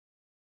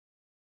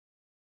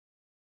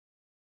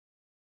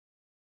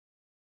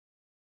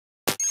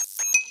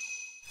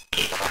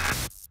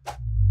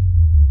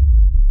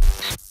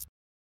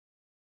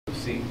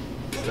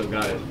still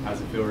got it.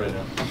 How's it feel right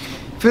now?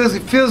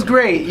 Feels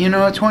great. You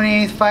know,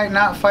 28th fight,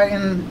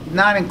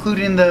 not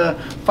including the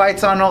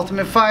fights on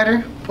Ultimate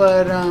Fighter,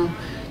 but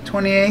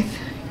 28th.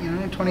 You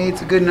know,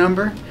 28's a good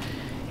number,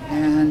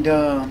 and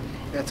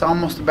that's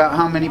almost about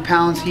how many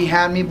pounds he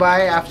had me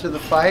by after the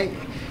fight.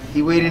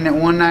 He weighed in at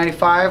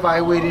 195.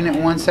 I weighed in at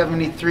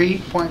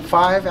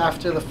 173.5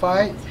 after the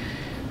fight.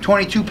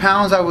 22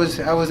 pounds. I was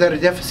at a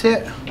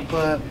deficit,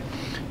 but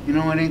you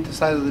know, it ain't the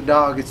size of the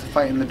dog, it's the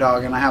fight in the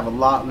dog, and I have a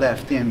lot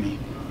left in me.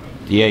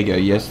 Diego,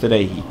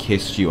 yesterday he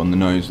kissed you on the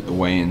nose at the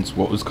weigh-ins.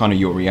 What was kind of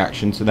your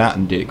reaction to that,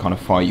 and did it kind of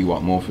fire you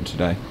up more for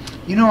today?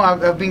 You know,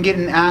 I've been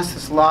getting asked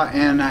this a lot,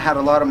 and I had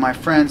a lot of my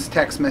friends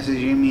text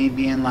messaging me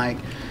being like,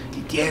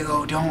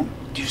 Diego,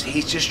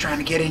 he's just trying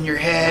to get in your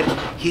head.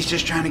 He's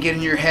just trying to get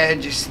in your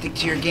head. Just stick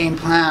to your game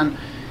plan.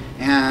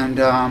 And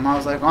I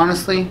was like,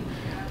 honestly,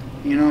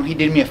 you know, he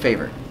did me a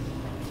favor.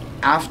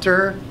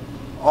 After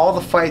all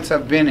the fights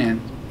I've been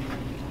in,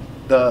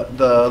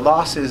 the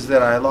losses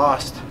that I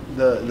lost,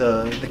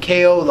 the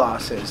KO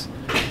losses,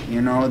 you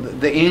know,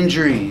 the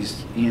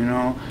injuries, you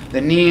know, the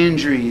knee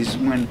injuries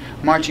when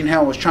Marching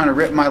Hell was trying to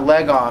rip my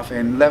leg off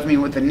and left me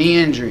with a knee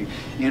injury,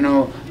 you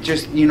know,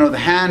 just, you know, the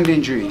hand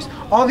injuries,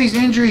 all these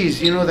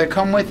injuries, you know, that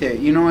come with it,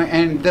 you know,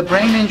 and the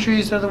brain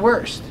injuries are the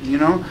worst, you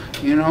know,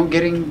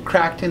 getting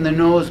cracked in the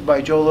nose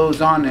by Joe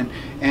Lozon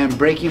and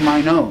breaking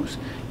my nose,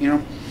 you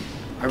know.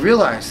 I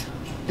realized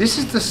this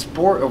is the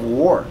sport of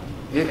war.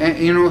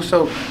 You know,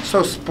 so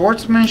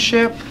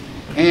sportsmanship,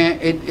 and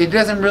it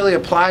doesn't really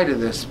apply to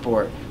this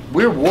sport.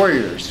 We're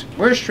warriors.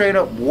 We're straight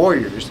up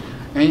warriors.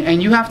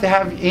 And you have to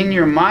have in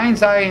your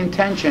mind's eye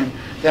intention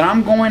that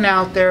I'm going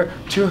out there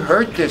to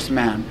hurt this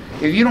man.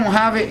 If you don't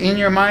have it in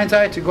your mind's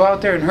eye to go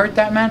out there and hurt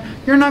that man,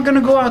 you're not going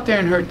to go out there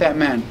and hurt that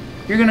man.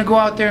 You're going to go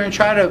out there and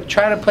try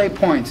to play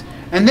points.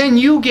 And then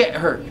you get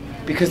hurt,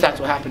 because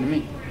that's what happened to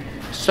me.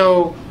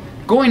 So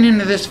going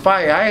into this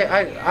fight,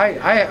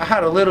 I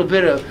had a little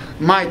bit of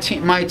my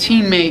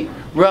teammate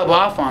rub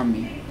off on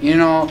me. You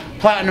know,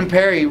 Platinum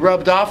Perry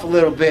rubbed off a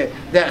little bit.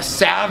 That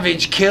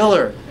savage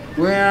killer.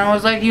 Where I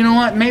was like, you know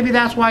what? Maybe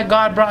that's why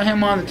God brought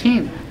him on the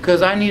team,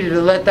 because I needed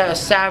to let that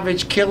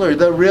savage killer,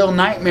 the real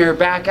nightmare,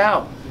 back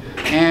out.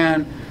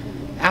 And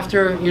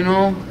after, you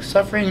know,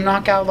 suffering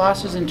knockout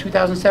losses in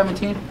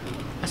 2017,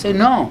 I said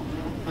no.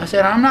 I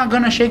said, I'm not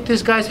gonna shake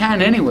this guy's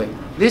hand anyway.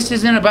 This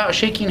isn't about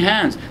shaking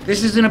hands.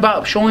 This isn't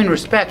about showing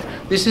respect.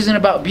 This isn't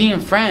about being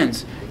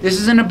friends. This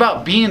isn't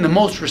about being the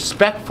most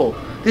respectful.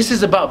 This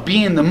is about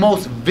being the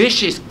most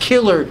vicious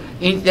killer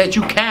that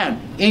you can,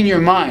 in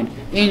your mind,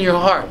 in your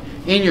heart,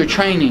 in your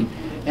training.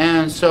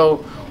 And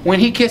so when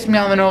he kissed me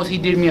on the nose, he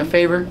did me a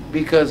favor,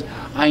 because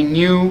I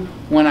knew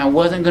when I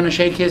wasn't going to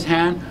shake his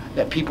hand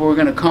that people were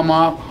going to come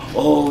off,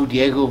 oh,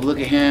 Diego,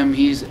 look at him,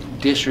 he's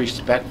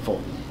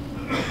disrespectful.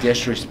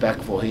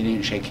 Disrespectful. He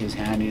didn't shake his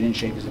hand. He didn't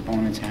shake his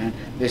opponent's hand.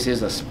 This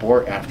is a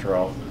sport after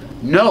all.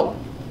 No,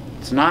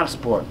 it's not a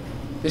sport.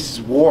 This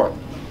is war.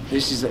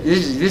 This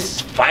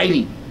is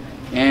fighting.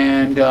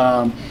 And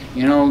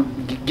you know,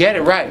 get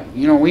it right.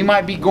 You know, we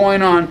might be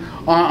going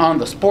on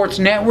the sports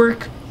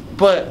network,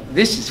 but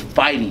this is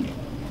fighting.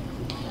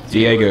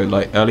 Diego,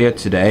 like earlier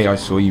today, I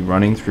saw you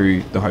running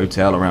through the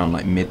hotel around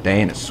like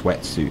midday in a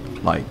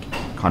sweatsuit, like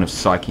kind of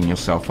psyching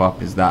yourself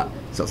up. Is that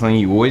something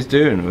you always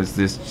do, and was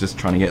this just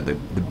trying to get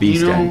the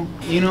beast in?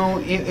 You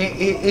know,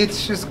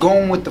 it's just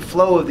going with the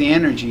flow of the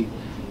energy.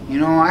 You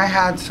know, I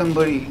had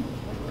somebody,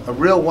 a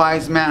real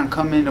wise man,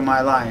 come into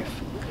my life.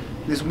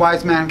 This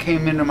wise man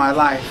came into my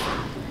life,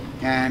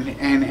 and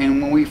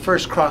when we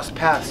first crossed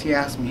paths, he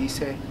asked me, he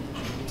said,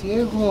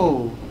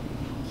 Diego,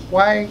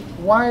 why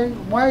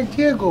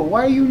Diego,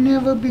 why you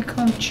never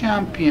become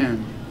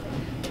champion?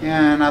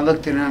 And I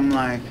looked at him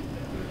like,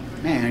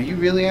 man, are you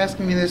really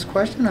asking me this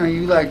question? Are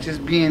you like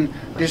just being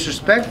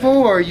disrespectful,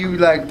 or are you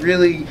like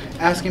really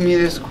asking me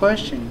this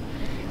question?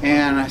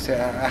 And I said,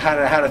 I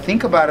had to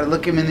think about it,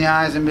 look him in the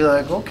eyes and be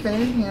like,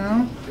 okay, you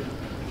know.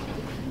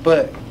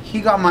 But he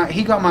got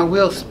my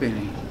wheels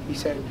spinning. He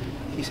said,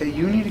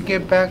 you need to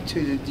get back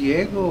to the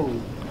Diego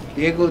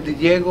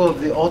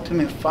of the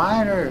Ultimate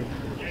Fighter.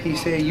 He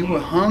said, you were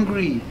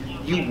hungry.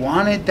 You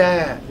wanted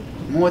that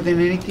more than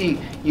anything.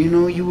 You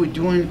know, you were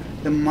doing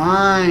the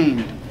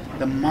mind,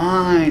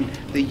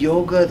 the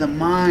yoga, the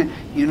mind,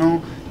 you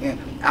know,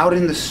 out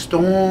in the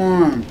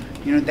storm.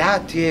 You know,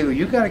 that Diego,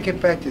 you got to get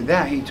back to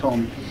that, he told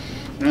me.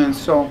 And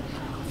so,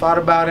 thought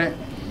about it.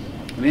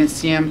 I didn't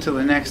see him till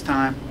the next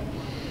time.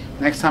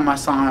 Next time I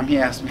saw him, he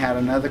had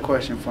another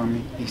question for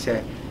me. He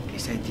said,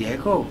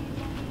 Diego,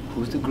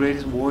 who's the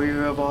greatest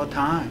warrior of all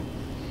time?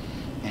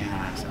 And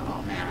I said,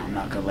 oh man, I'm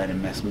not gonna let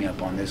him mess me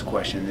up on this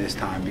question this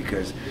time,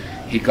 because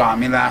he got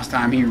me last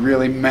time. He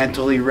really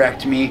mentally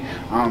wrecked me.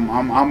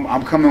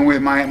 I'm coming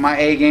with my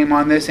A game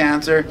on this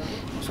answer.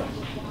 So,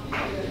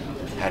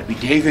 had to be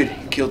David.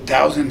 He killed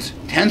thousands,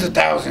 tens of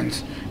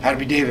thousands. Had to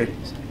be David.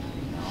 He said,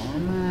 oh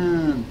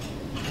man,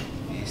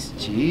 it's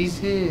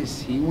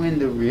Jesus. He win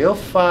the real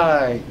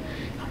fight.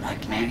 I'm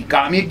like, man, he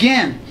got me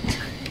again.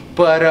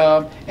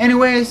 But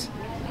anyways,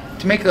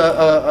 to make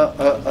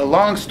a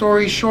long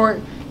story short,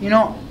 you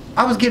know,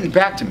 I was getting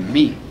back to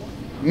me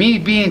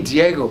being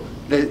Diego.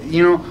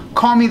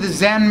 Call me the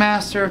Zen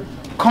master,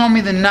 call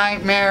me the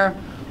nightmare,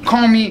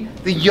 call me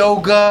the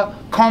yoga,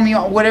 call me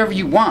whatever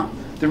you want.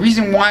 The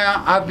reason why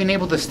I've been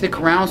able to stick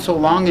around so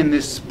long in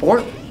this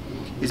sport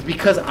is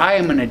because I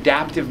am an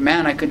adaptive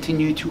man. I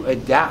continue to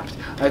adapt.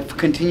 I've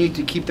continued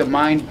to keep the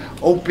mind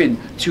open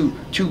to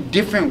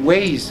different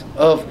ways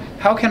of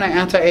how can I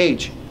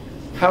anti-age?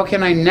 How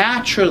can I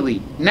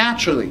naturally,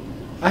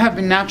 I have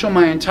been natural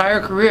my entire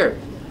career.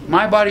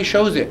 My body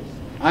shows it.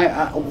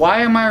 Why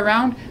am I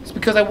around? It's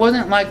because I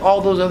wasn't like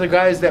all those other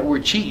guys that were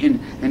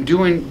cheating and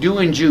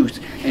doing juice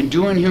and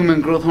doing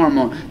human growth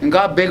hormone and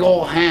got big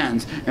old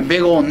hands and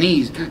big old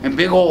knees and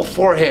big old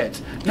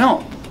foreheads.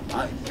 No,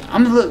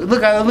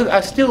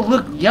 I still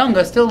look young.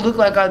 I still look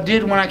like I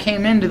did when I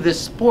came into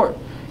this sport.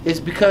 It's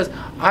because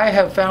I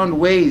have found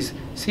ways,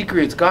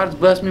 secrets. God has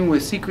blessed me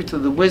with secrets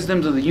of the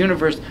wisdoms of the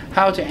universe,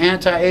 how to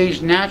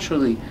anti-age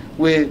naturally,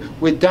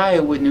 with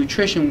diet, with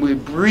nutrition,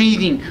 with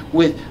breathing,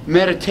 with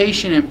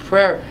meditation and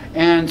prayer.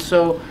 And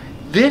so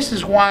this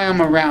is why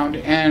I'm around,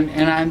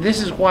 and this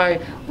is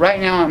why right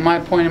now at my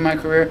point in my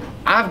career,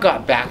 I've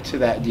got back to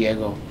that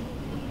Diego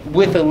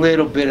with a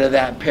little bit of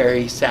that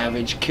Perry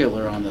Savage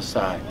killer on the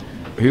side.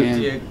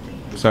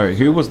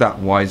 Who was that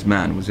wise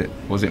man? Was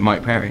it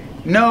Mike Perry?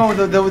 No,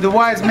 the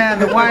wise man.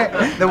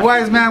 The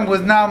wise man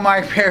was not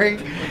Mike Perry.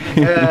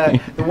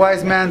 The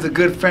wise man's a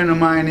good friend of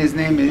mine. His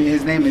name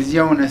is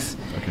Jonas,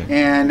 okay.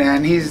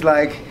 and he's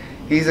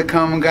a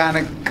come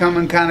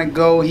and kind of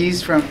go.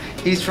 He's from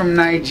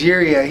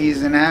Nigeria.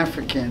 He's an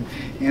African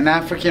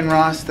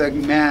Rasta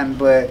man,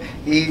 but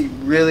he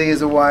really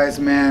is a wise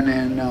man.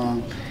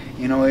 And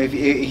if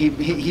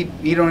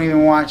he don't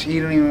even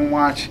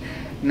watch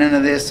none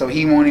of this, so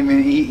he won't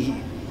even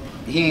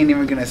he ain't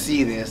even gonna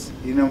see this.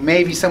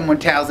 Maybe someone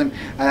tells him.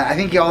 I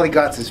think all he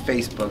got is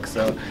Facebook,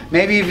 so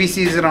maybe if he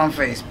sees it on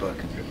Facebook.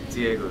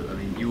 Diego, I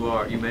mean,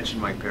 you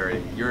mentioned Mike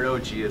Perry. You're an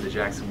OG of the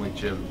Jackson Wink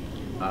Gym.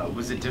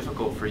 Was it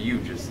difficult for you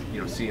just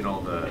seeing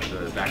all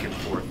the back and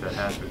forth that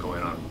has been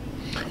going on?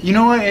 You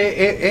know what?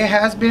 It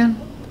has been.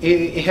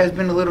 It has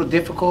been a little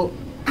difficult,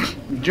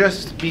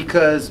 just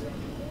because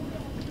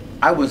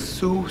I was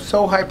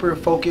so hyper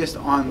focused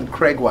on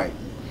Craig White.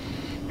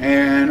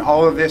 And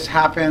all of this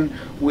happened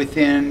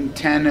within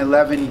 10,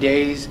 11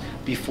 days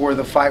before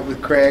the fight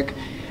with Craig.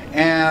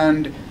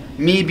 And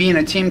me being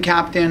a team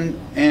captain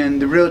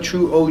and the real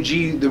true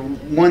OG, the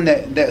one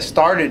that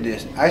started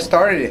this, I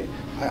started it.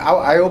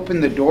 I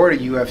opened the door to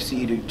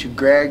UFC, to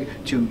Greg,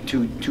 to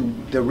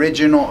the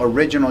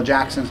original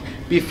Jacksons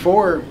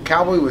before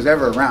Cowboy was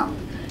ever around.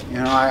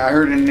 I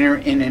heard in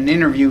an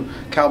interview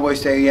Cowboy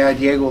say, yeah,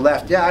 Diego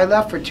left. Yeah, I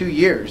left for 2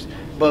 years.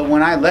 But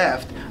when I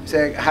left,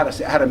 I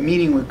had a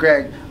meeting with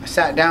Greg. I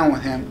sat down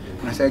with him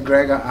and I said,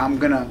 Greg, I'm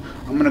gonna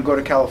go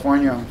to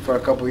California for a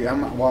couple of years.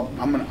 I'm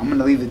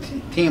gonna leave the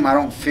team. I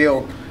don't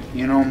feel,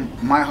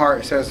 my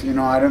heart says,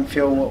 I didn't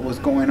feel what was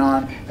going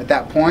on at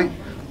that point.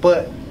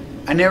 But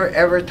I never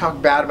ever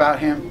talked bad about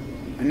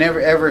him. I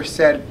never ever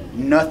said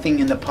nothing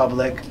in the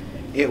public.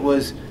 It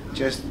was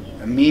just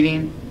a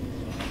meeting.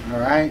 All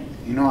right,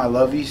 I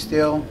love you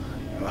still.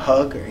 A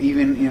hug,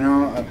 even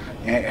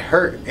it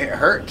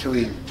hurt to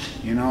leave.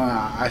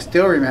 I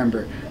still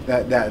remember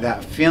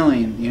that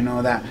feeling,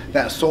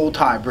 that soul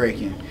tie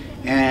breaking,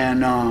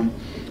 and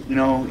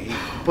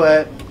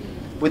but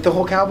with the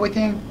whole Cowboy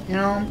thing,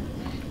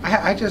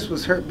 I just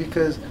was hurt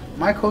because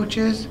my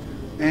coaches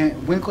and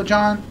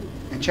Winklejohn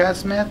and Chad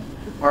Smith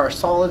are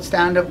solid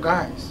stand-up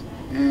guys,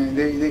 and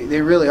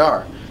they really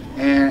are,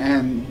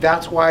 and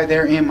that's why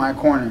they're in my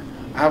corner.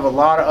 I have a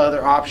lot of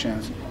other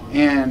options,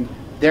 and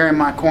they're in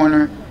my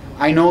corner.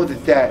 I know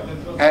that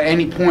at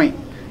any point,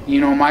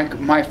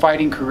 my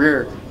fighting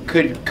career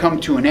could come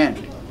to an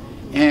end.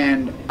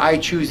 And I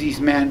choose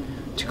these men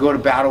to go to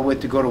battle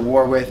with, to go to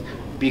war with,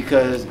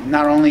 because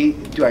not only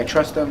do I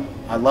trust them,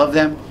 I love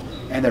them,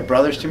 and they're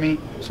brothers to me.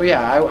 So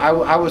yeah, I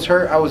was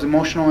hurt. I was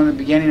emotional in the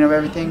beginning of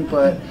everything,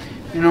 but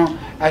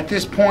at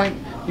this point,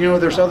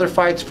 there's other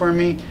fights for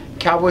me.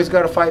 Cowboy's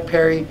got to fight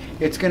Perry.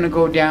 It's gonna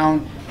go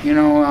down.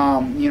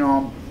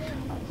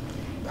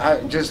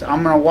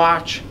 I'm gonna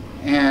watch,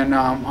 and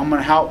I'm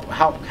gonna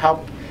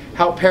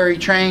help Perry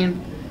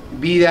train,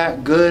 be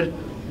that good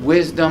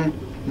wisdom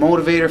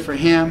motivator for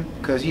him,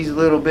 because he's a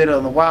little bit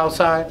on the wild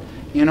side.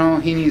 He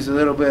needs a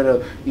little bit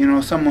of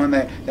someone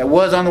that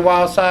was on the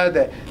wild side,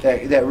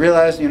 that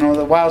realized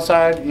the wild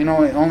side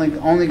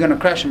only gonna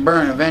crash and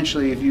burn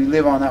eventually if you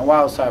live on that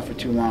wild side for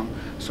too long.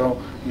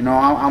 So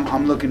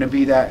I'm looking to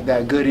be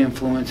that good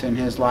influence in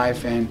his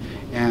life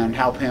and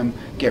help him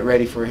get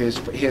ready for his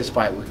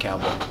fight with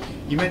Cowboy.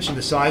 You mentioned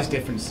the size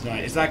difference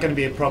tonight. Is that going to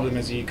be a problem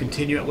as you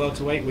continue at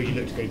welterweight? Will you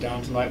look to go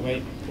down to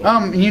lightweight?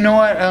 You know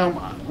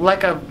what?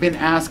 Like I've been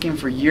asking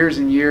for years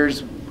and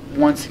years,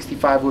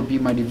 165 would be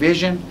my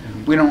division.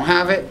 Mm-hmm. We don't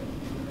have it.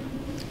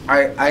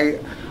 I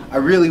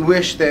really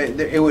wish that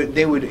they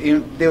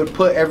would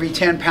put every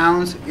 10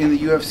 pounds in the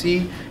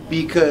UFC,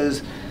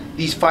 because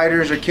these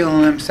fighters are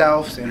killing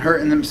themselves and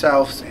hurting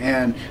themselves,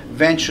 and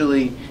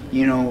eventually,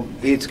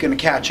 it's going to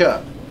catch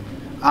up.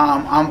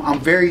 I'm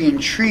very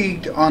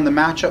intrigued on the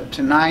matchup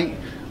tonight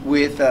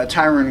with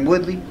Tyron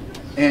Woodley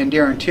and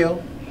Darren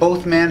Till.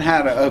 Both men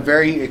had a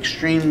very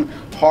extreme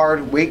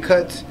hard weight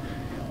cuts,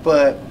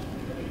 but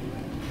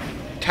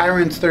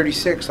Tyron's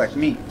 36 like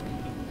me.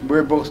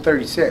 We're both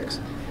 36.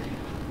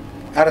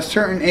 At a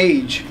certain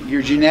age,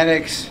 your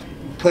genetics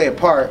play a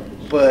part,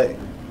 but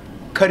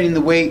cutting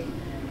the weight,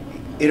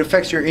 it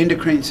affects your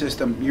endocrine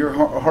system, your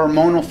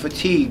hormonal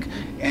fatigue,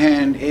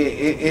 and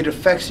it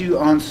affects you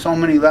on so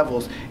many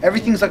levels.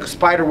 Everything's like a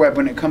spider web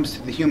when it comes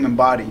to the human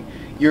body.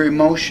 Your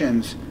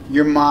emotions,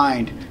 your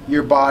mind,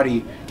 your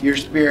body, your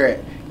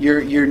spirit,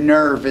 your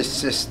nervous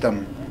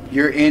system,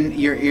 your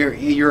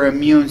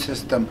immune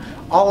system,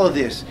 all of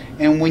this.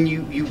 And when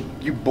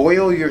you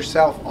boil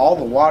yourself, all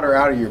the water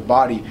out of your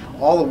body,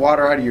 all the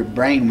water out of your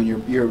brain, when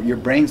your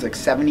brain's like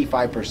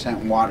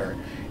 75% water,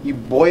 you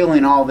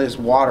boiling all this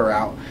water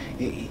out,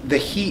 the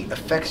heat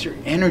affects your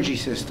energy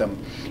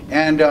system,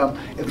 and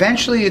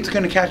eventually it's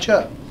going to catch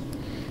up.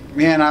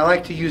 Man, I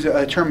like to use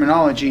a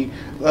terminology.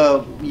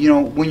 You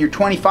know, when you're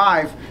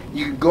 25,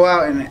 you can go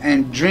out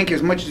and drink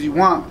as much as you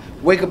want,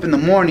 wake up in the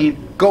morning,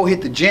 go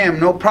hit the gym,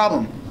 no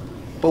problem.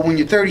 But when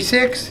you're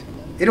 36,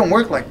 it don't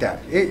work like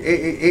that.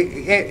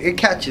 It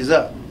catches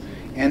up,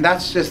 and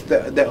that's just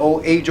the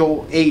old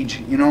age.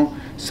 You know,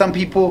 some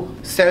people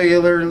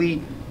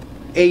cellularly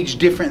age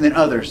different than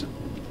others.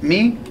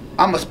 Me,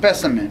 I'm a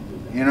specimen.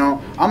 You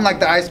know, I'm like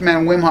the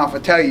Iceman Wim Hof. I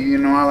tell you, you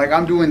know, like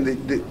I'm doing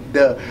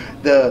the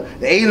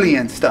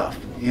alien stuff.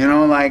 You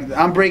know, like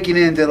I'm breaking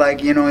into,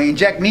 like, you know,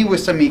 inject me with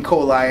some E.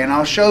 coli and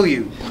I'll show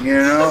you. You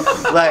know,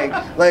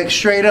 like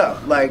straight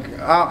up. Like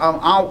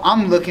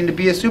I'm looking to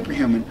be a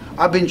superhuman.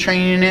 I've been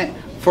training it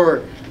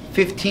for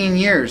 15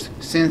 years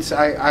since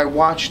I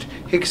watched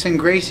Rickson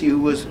Gracie, who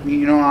was,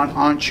 you know,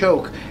 on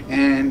choke,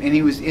 and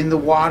he was in the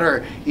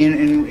water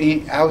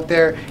in out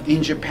there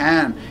in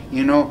Japan,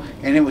 you know,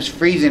 and it was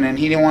freezing, and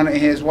he didn't want to,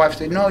 his wife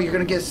said, no, you're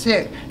gonna get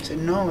sick. He said,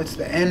 no, it's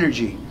the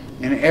energy,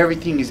 and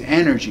everything is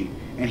energy,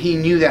 and he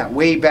knew that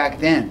way back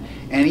then,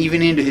 and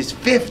even into his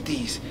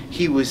 50s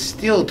he was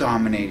still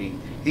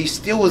dominating. He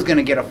still was going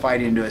to get a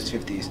fight into his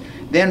 50s.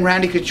 Then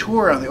Randy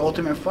Couture on The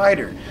Ultimate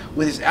Fighter,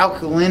 with his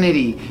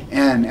alkalinity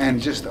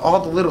and just all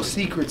the little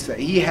secrets that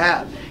he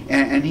had,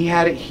 and he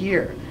had it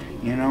here,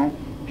 you know.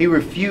 He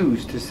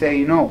refused to say,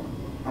 no,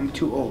 I'm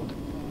too old.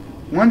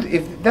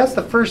 If that's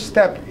the first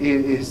step,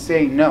 is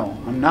saying, no,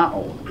 I'm not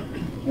old.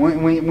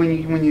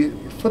 When you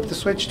flip the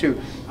switch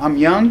to, I'm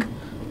young,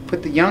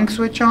 put the young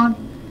switch on,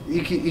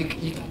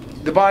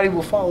 the body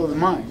will follow the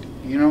mind.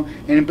 You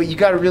know, but you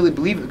got to really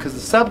believe it, because the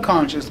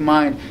subconscious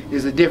mind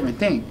is a different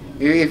thing.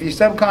 If your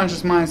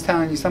subconscious mind's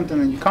telling you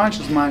something in your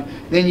conscious mind,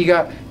 then you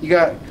got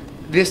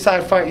this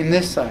side fighting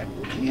this side.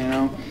 You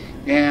know,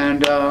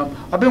 and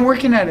I've been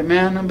working at it,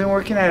 man. I've been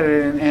working at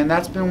it, and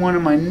that's been one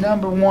of my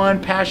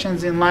 #1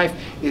 passions in life,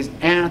 is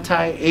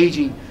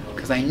anti-aging,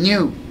 because I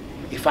knew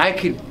if I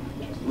could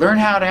learn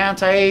how to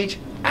anti-age,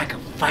 I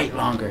could fight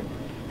longer,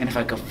 and if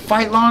I could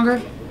fight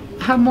longer,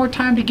 I have more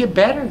time to get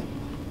better,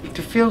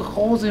 to fill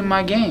holes in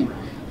my game.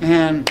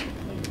 And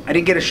I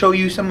didn't get to show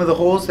you some of the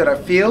holes that I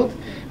filled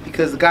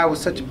because the guy was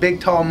such a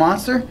big, tall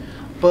monster.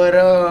 But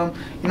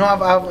you know,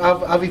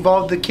 I've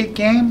evolved the kick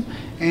game,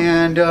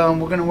 and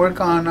we're gonna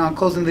work on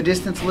closing the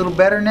distance a little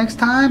better next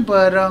time.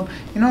 But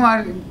you know,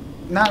 I'm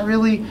not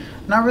really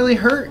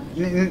hurt.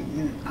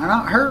 I'm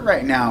not hurt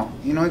right now.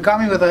 You know, it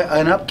got me with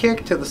an up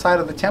kick to the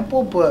side of the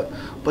temple,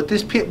 but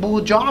this pit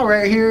bull jaw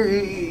right here,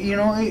 you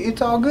know,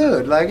 it's all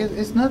good. Like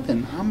it's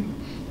nothing.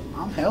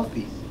 I'm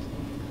healthy.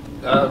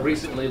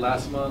 Recently,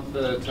 last month,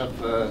 Tough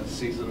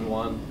Season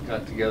 1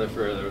 got together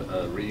for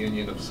a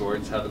reunion of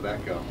sorts. How did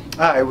that go?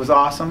 It was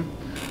awesome.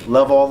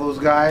 Love all those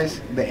guys.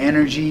 The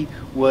energy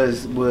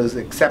was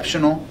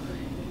exceptional.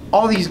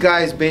 All these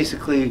guys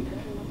basically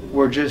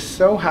were just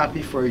so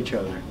happy for each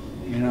other,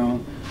 you know,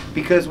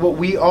 because what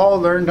we all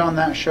learned on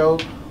that show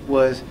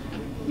was,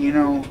 you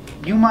know,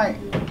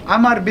 I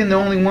might have been the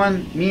only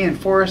one, me and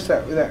Forrest,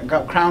 that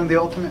got crowned the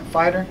Ultimate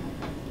Fighter,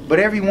 but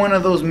every one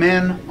of those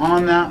men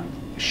on that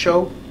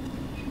show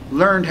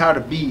learned how to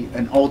be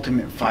an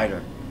ultimate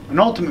fighter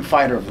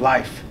of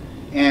life,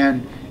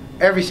 and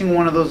every single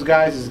one of those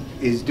guys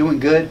is doing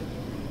good,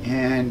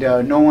 and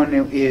no one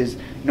is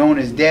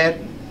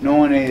dead, no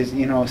one is,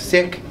 you know,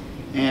 sick,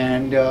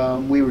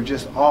 and we were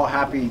just all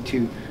happy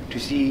to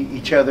see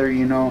each other,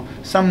 you know,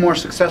 some more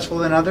successful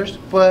than others,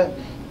 but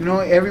you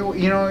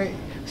know,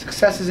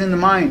 success is in the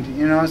mind,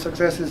 you know,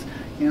 success is,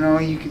 you know,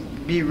 you can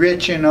be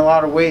rich in a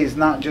lot of ways,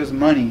 not just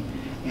money,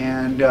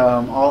 and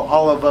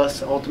all of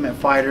us Ultimate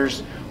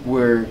Fighters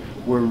were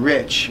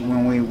rich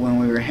when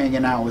we were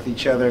hanging out with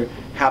each other,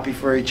 happy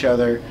for each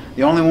other.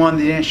 The only one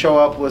that didn't show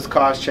up was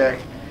Koscheck,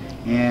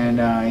 and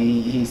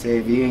he said,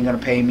 if you ain't gonna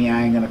pay me,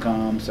 I ain't gonna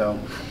come. So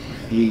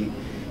he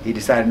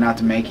decided not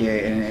to make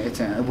it, and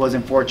it was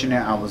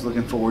unfortunate. I was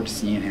looking forward to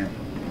seeing him.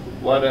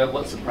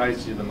 What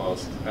surprised you the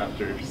most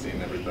after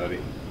seeing everybody?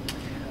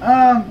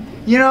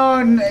 You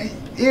know,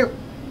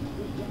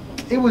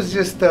 it was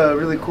just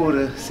really cool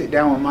to sit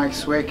down with Mike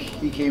Swick.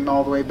 He came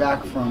all the way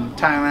back from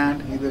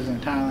Thailand. He lives in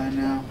Thailand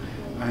now.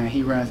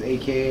 He runs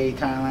AKA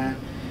Thailand.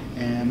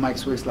 And Mike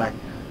Swick's like,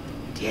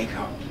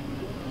 Diego,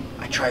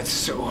 I tried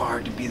so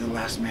hard to be the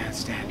last man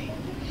standing,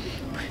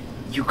 but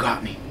you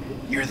got me.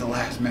 You're the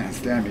last man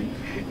standing.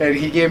 And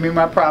he gave me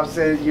my props,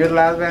 said, you're the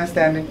last man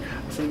standing.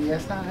 I said,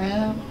 yes, I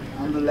am.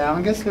 I'm the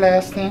longest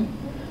lasting,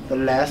 the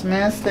last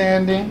man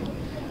standing,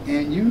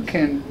 and you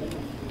can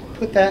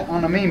put that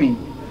on a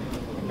meme.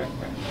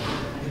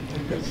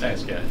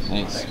 Thanks, guys.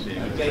 Thanks.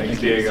 Thanks,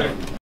 Diego.